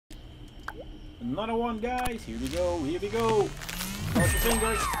Another one, guys. Here we go. Here we go. Cross your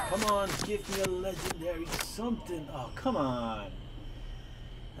fingers. Come on, give me a legendary something. Oh, come on.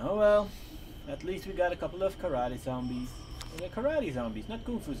 Oh well. At least we got a couple of karate zombies. They're karate zombies, not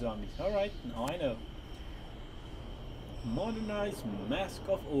kung fu zombies. Alright, now I know. Modernized mask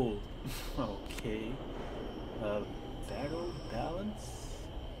of old. Okay. Barrel balance.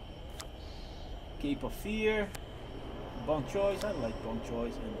 Cape of fear. Bong choice. I like bong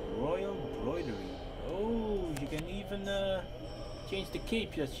choice. And royal broidery. Oh, you can even change the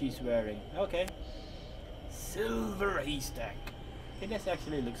cape that she's wearing. Okay. Silver haystack. Okay, this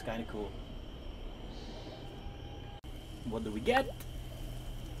actually looks kind of cool. What do we get?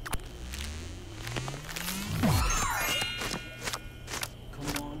 Come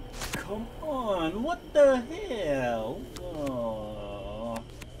on, come on, what the hell? Oh.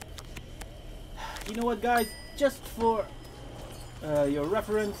 You know what, guys, just for your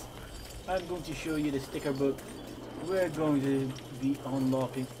reference, I'm going to show you the sticker book. We're going to be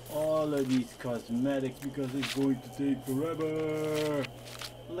unlocking all of these cosmetics because it's going to take forever.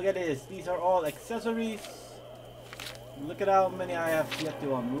 Look at this, these are all accessories. Look at how many I have yet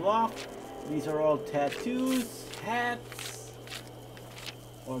to unlock. These are all tattoos, hats,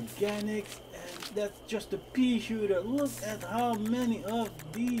 organics, and that's just a pea shooter. Look at how many of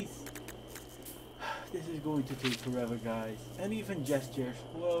these. This is going to take forever, guys. And even gestures.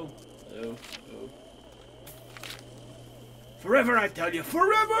 Whoa. Oh, oh. Forever, I tell you,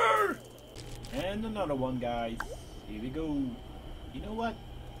 forever! And another one, guys. Here we go. You know what?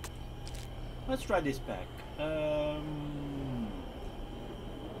 Let's try this pack.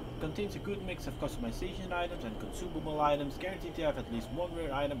 Contains a good mix of customization items and consumable items, guaranteed to have at least one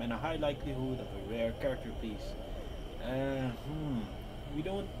rare item and a high likelihood of a rare character piece.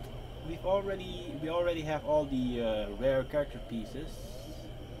 We already have all the rare character pieces.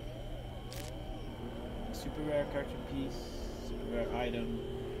 Super rare character piece, super rare item.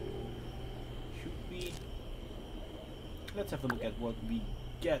 Should we? Let's have a look at what we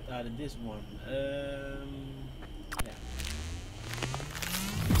get out of this one. Yeah.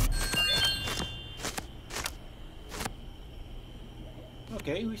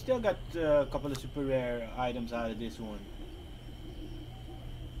 Okay, we still got a couple of super rare items out of this one.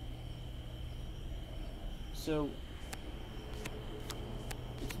 So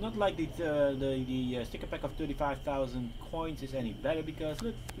it's not like the sticker pack of 35,000 coins is any better, because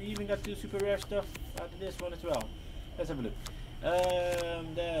look, we even got 2 super rare stuff out of this one as well. Let's have a look.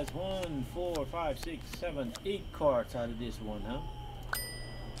 There's 1, 4, 5, 6, 7, 8 cards out of this one, huh?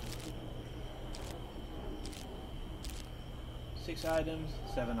 6 items,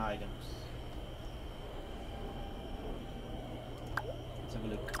 7 items. Let's have a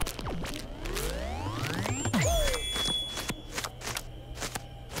look.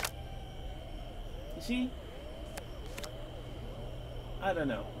 You see? I don't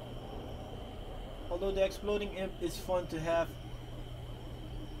know. Although the exploding imp is fun to have,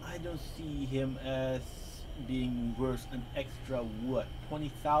 I don't see him as being worth an extra, what,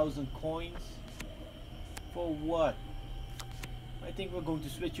 20,000 coins? For what? I think we're going to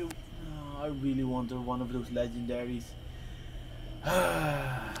switch you. Oh, I really want one of those legendaries.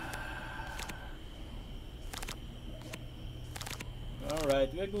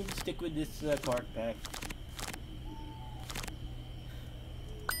 Alright, we're going to stick with this card pack.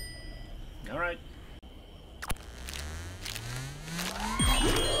 Alright.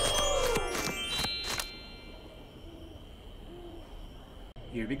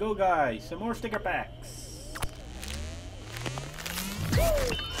 Here we go, guys. Some more sticker packs.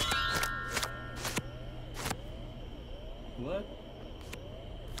 What?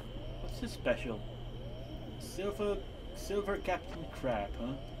 What's this special? Silver Captain Crab,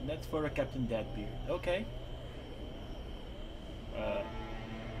 huh? And that's for a Captain Deadbeard. Okay.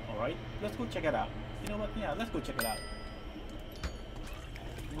 Alright, let's go check it out. You know what? Yeah, let's go check it out.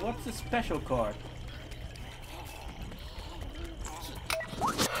 What's the special card?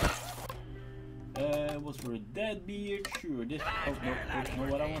 Was for a Deadbeard. Sure, this. Oh no, that's not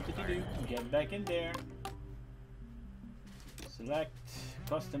what I wanted to do. Get back in there. Select,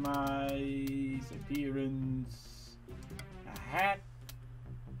 customize, appearance, a hat.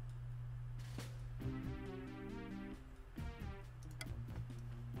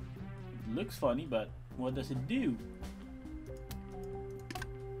 It looks funny, but what does it do?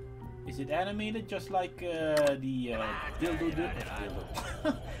 Is it animated just like the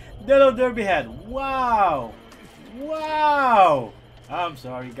Dildo Derby hat? Wow! Wow! I'm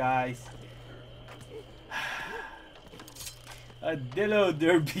sorry, guys. A Dildo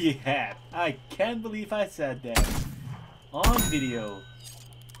Derby hat. I can't believe I said that on video.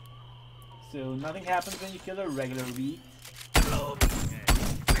 so nothing happens when you kill a regular weed.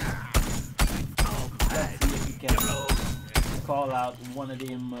 Let's see if we can call out one of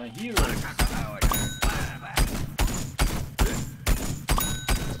them heroes.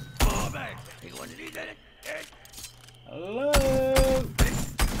 Hello?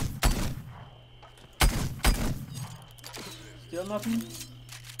 Still nothing?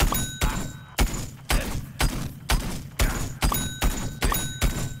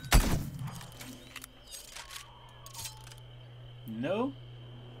 No?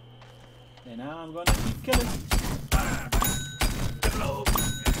 Then now I'm gonna keep killing.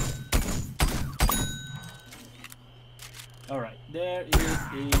 Alright, there is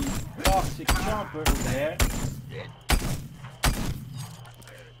a toxic chomper over there.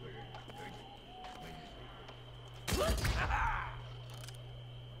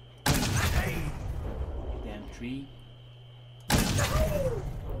 Damn tree.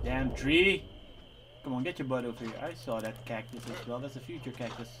 Damn tree! Come on, get your butt over here. I saw that cactus as well. That's a future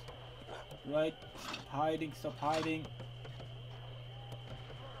cactus. Right. Stop hiding. Stop hiding.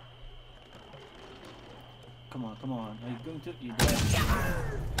 Come on, come on. Are you going to? You're dead.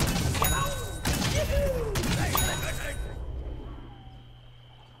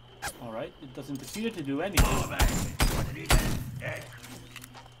 Alright. It doesn't appear to do anything.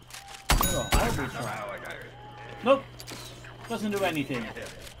 Oh, horrible shot. Nope. Doesn't do anything.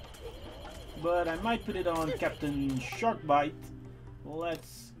 But I might put it on Captain Sharkbite.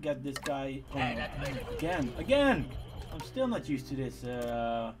 Let's get this guy on again. I'm still not used to this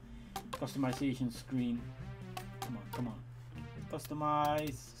customization screen. Come on, come on.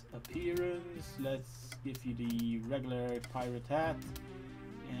 Customize appearance. Let's give you the regular pirate hat,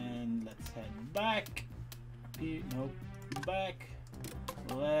 and let's head back. Nope, back.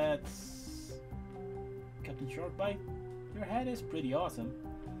 Let's Captain Sharkbite. Your hat is pretty awesome.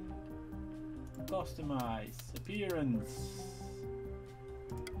 Customize appearance.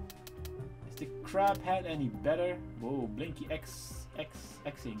 Is the crab hat any better? Whoa, blinky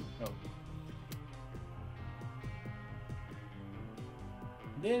Xing. Oh.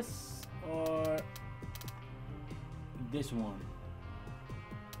 This or this one?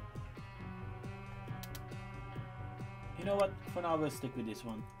 You know what? For now, we'll stick with this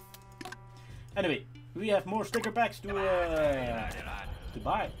one. Anyway, we have more sticker packs to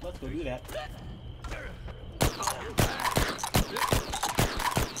buy. Let's go do that.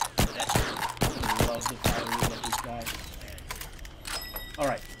 Love the fire of this guy.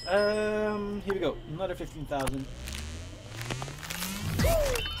 Alright, here we go. Another 15,000.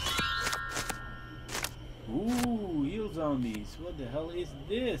 Ooh, heal zombies. What the hell is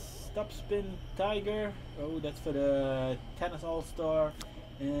this? Stop spin tiger. Oh, that's for the tennis all-star.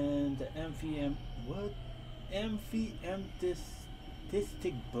 And the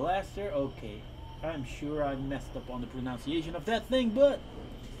amphiantistic blaster. Okay, I'm sure I messed up on the pronunciation of that thing, but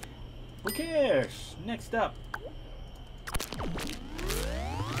who cares? Next up,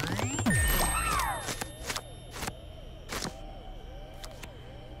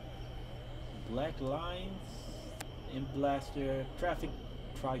 black lines, imp blaster, traffic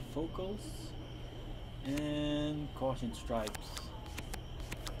trifocals, and caution stripes.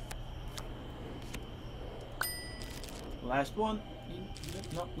 Last one.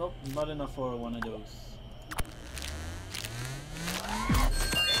 Nope, not enough for one of those.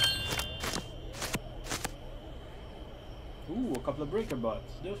 Ooh, a couple of breaker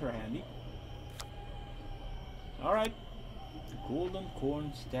bots. Those are handy. Alright. Golden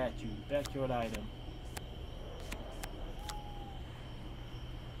corn statue. Backyard item.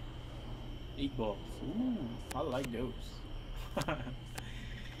 8 balls. Ooh, I like those.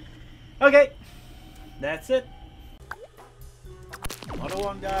 Okay. That's it. Another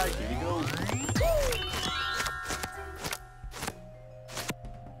one, guys. Here we go.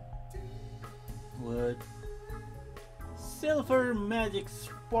 Wood. Silver magic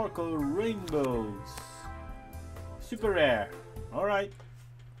sparkle rainbows. Super rare. Alright.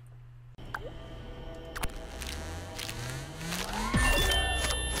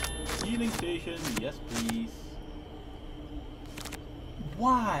 Healing station. Yes, please.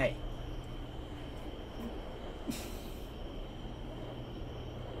 Why?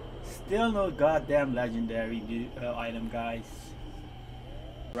 Still no goddamn legendary item, guys.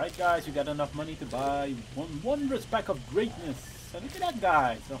 Right, guys, we got enough money to buy one wondrous pack of greatness. So look at that,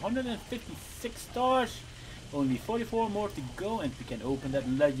 guys. 156 stars. Only 44 more to go, and we can open that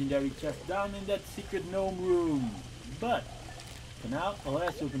legendary chest down in that secret gnome room. But for now,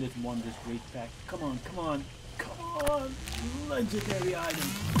 let's open this wondrous great pack. Come on, come on, come on, legendary item.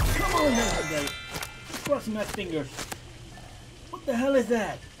 Come on, legendary. Crossing my fingers. What the hell is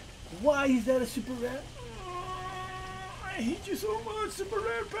that? Why is that a super rare? I hate you so much, super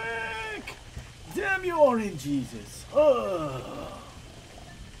rare pack! Damn you, Orange Jesus!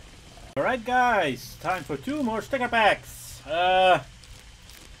 Alright guys, time for 2 more sticker packs.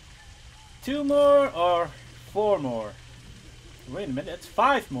 2 more or 4 more? Wait a minute, it's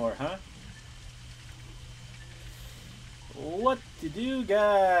 5 more, huh? What to do,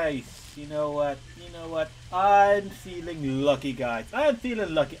 guys? You know what? I'm feeling lucky, guys. I'm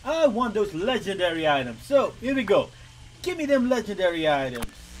feeling lucky. I want those legendary items. So, here we go. Give me them legendary items.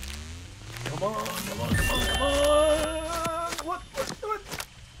 Come on, come on, come on, come on. What?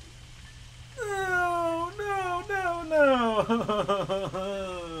 No.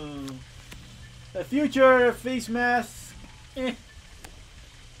 A future face mask.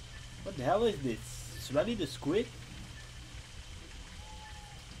 What the hell is this? Smelly the Squid?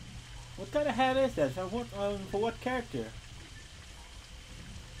 What kind of hat is that? For what character?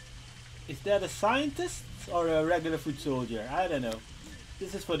 Is that a scientist or a regular foot soldier? I don't know.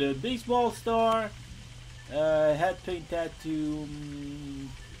 This is for the baseball star. Head paint tattoo.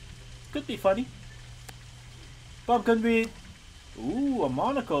 Could be funny. Pumpkin bead. Ooh, a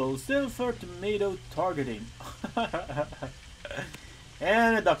monocle. Silver tomato targeting.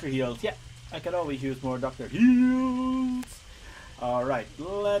 And a Dr. Heals. Yeah, I can always use more Dr. Heals. Alright,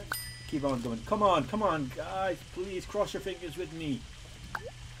 let's keep on going. Come on, guys. Please cross your fingers with me.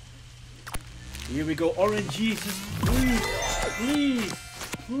 Here we go. Orange Jesus. Please.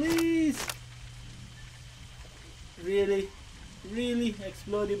 Really?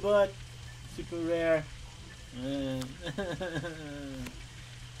 Exploding butt. Super rare.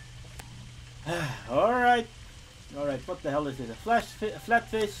 Alright, what the hell is it? A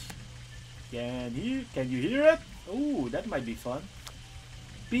flatfish. Can you hear it? Ooh, that might be fun.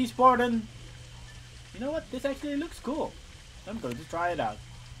 Peace Pardon. You know what? This actually looks cool. I'm going to try it out.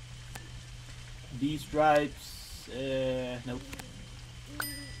 These stripes. Nope.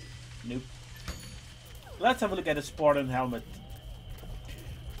 Let's have a look at the Spartan helmet.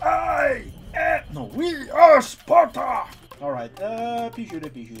 We are Sparta! Alright, pea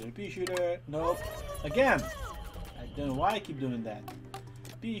shooter. Nope. Again. I don't know why I keep doing that.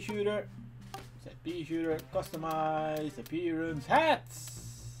 Pea shooter. Set pea shooter. Customize appearance. Hats!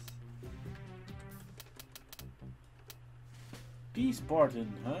 Pea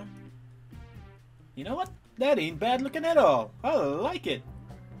Spartan, huh? You know what? That ain't bad looking at all. I like it.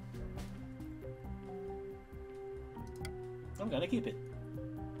 I'm gonna keep it.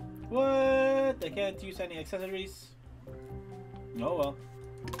 What? I can't use any accessories? Oh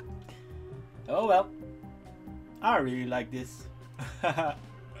well. I really like this.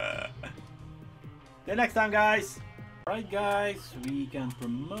 Till next time, guys. Alright guys, we can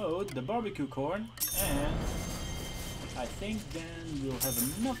promote the barbecue corn, and I think then we'll have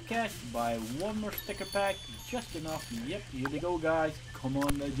enough cash to buy 1 more sticker pack. Just enough. Yep, here we go, guys. Come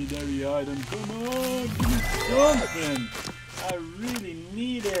on, legendary item. Come on, give me something. I really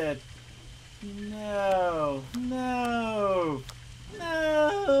need it. No.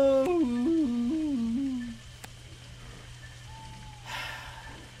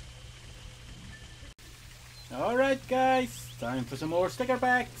 Alright guys, time for some more sticker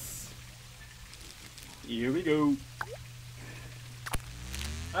packs. Here we go.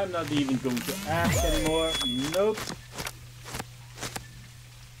 I'm not even going to ask anymore. Nope.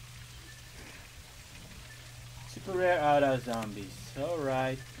 Super rare out of zombies.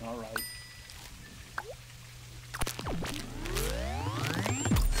 Alright.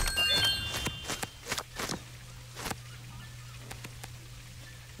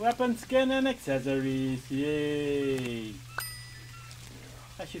 Weapon skin and accessories. Yay!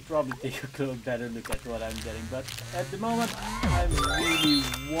 I should probably take a better look at what I'm getting, but at the moment I really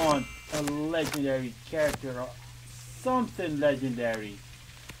want a legendary character or something legendary.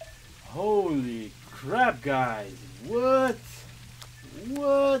 Holy crap, guys! What?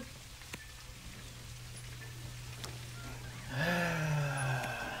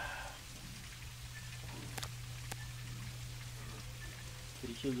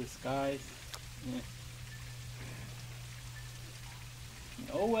 Facial disguise. Yeah.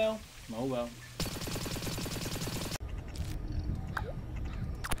 Oh well.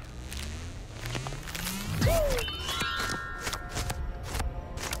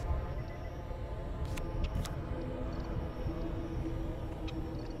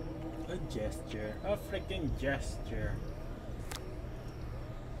 A gesture. A freaking gesture.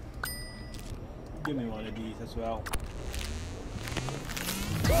 Give me one of these as well.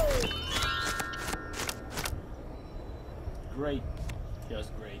 Great.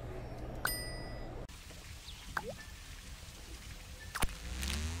 Just great.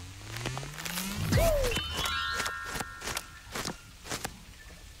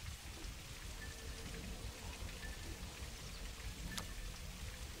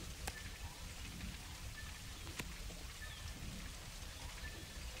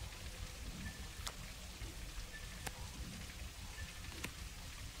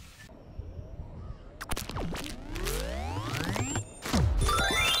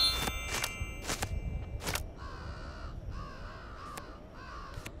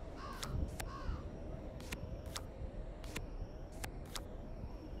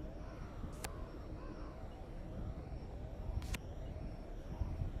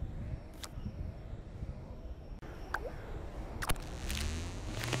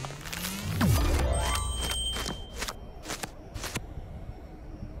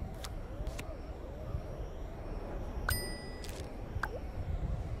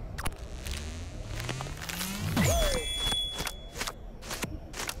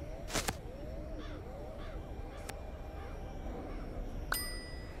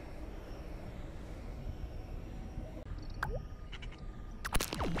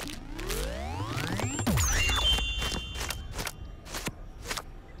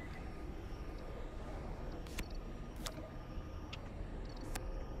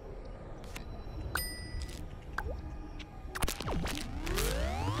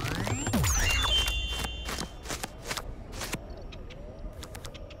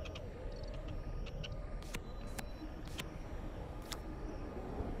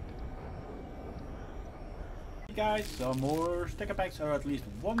 guys, some more sticker packs, or at least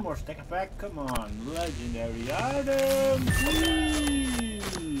one more sticker pack. Come on, legendary item, please.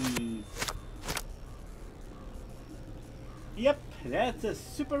 Yep, that's a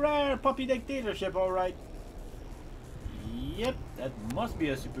super rare puppy dictatorship, alright. Yep, that must be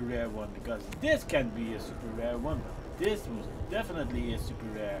a super rare one, because this can't be a super rare one, but this was definitely a super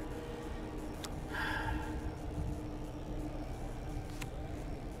rare.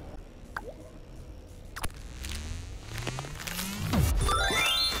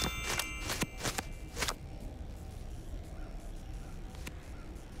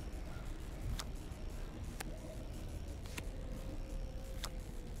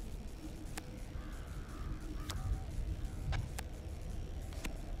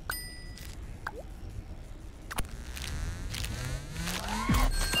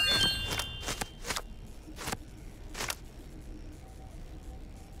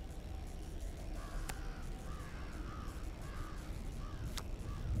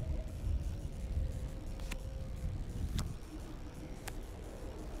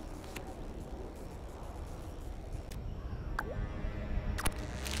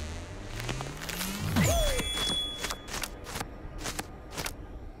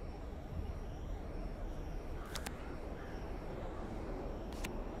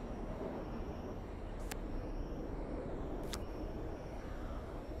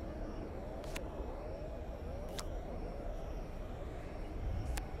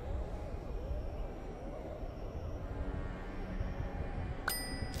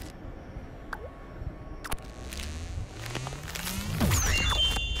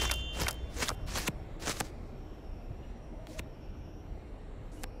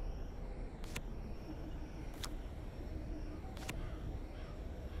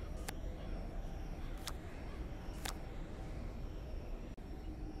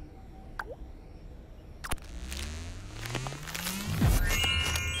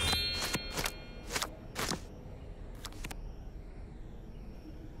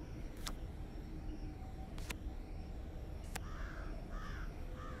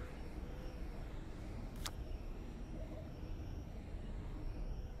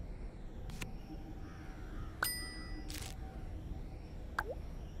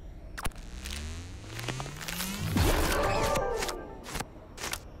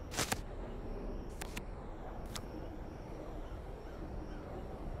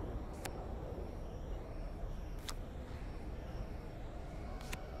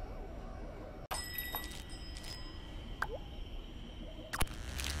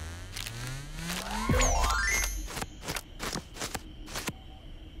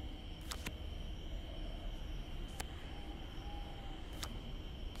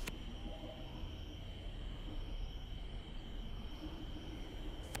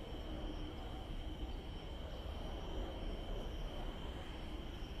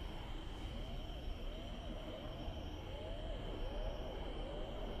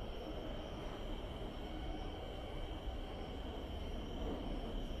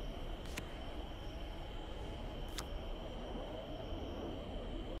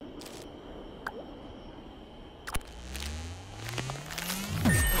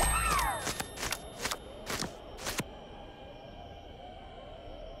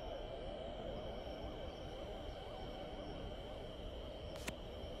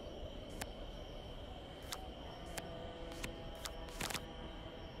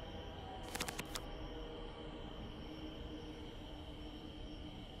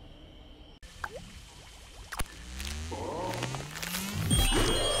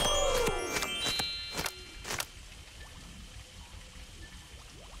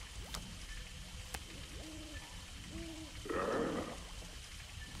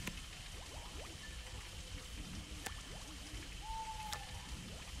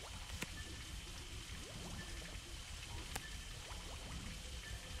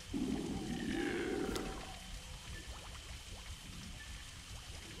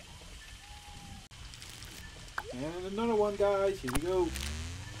 And another one, guys. Here we go.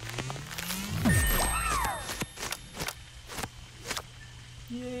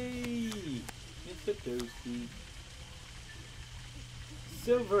 Yay! Mr. Toasty.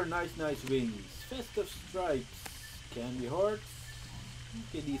 Silver nice wings. Festive stripes. Candy hearts.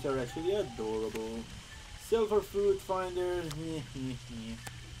 Okay, these are actually adorable. Silver fruit finder.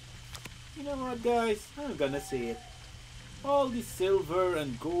 You know what, guys? I'm gonna say it. All the silver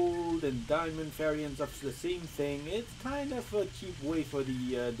and gold and diamond variants of the same thing, it's kind of a cheap way for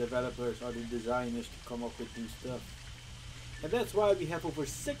the developers or the designers to come up with new stuff. And that's why we have over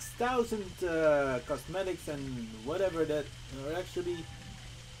 6,000 cosmetics and whatever that are actually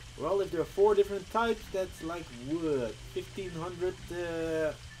Well, if there are 4 different types, that's like what? 1500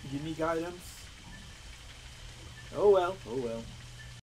 unique items? Oh well, oh well.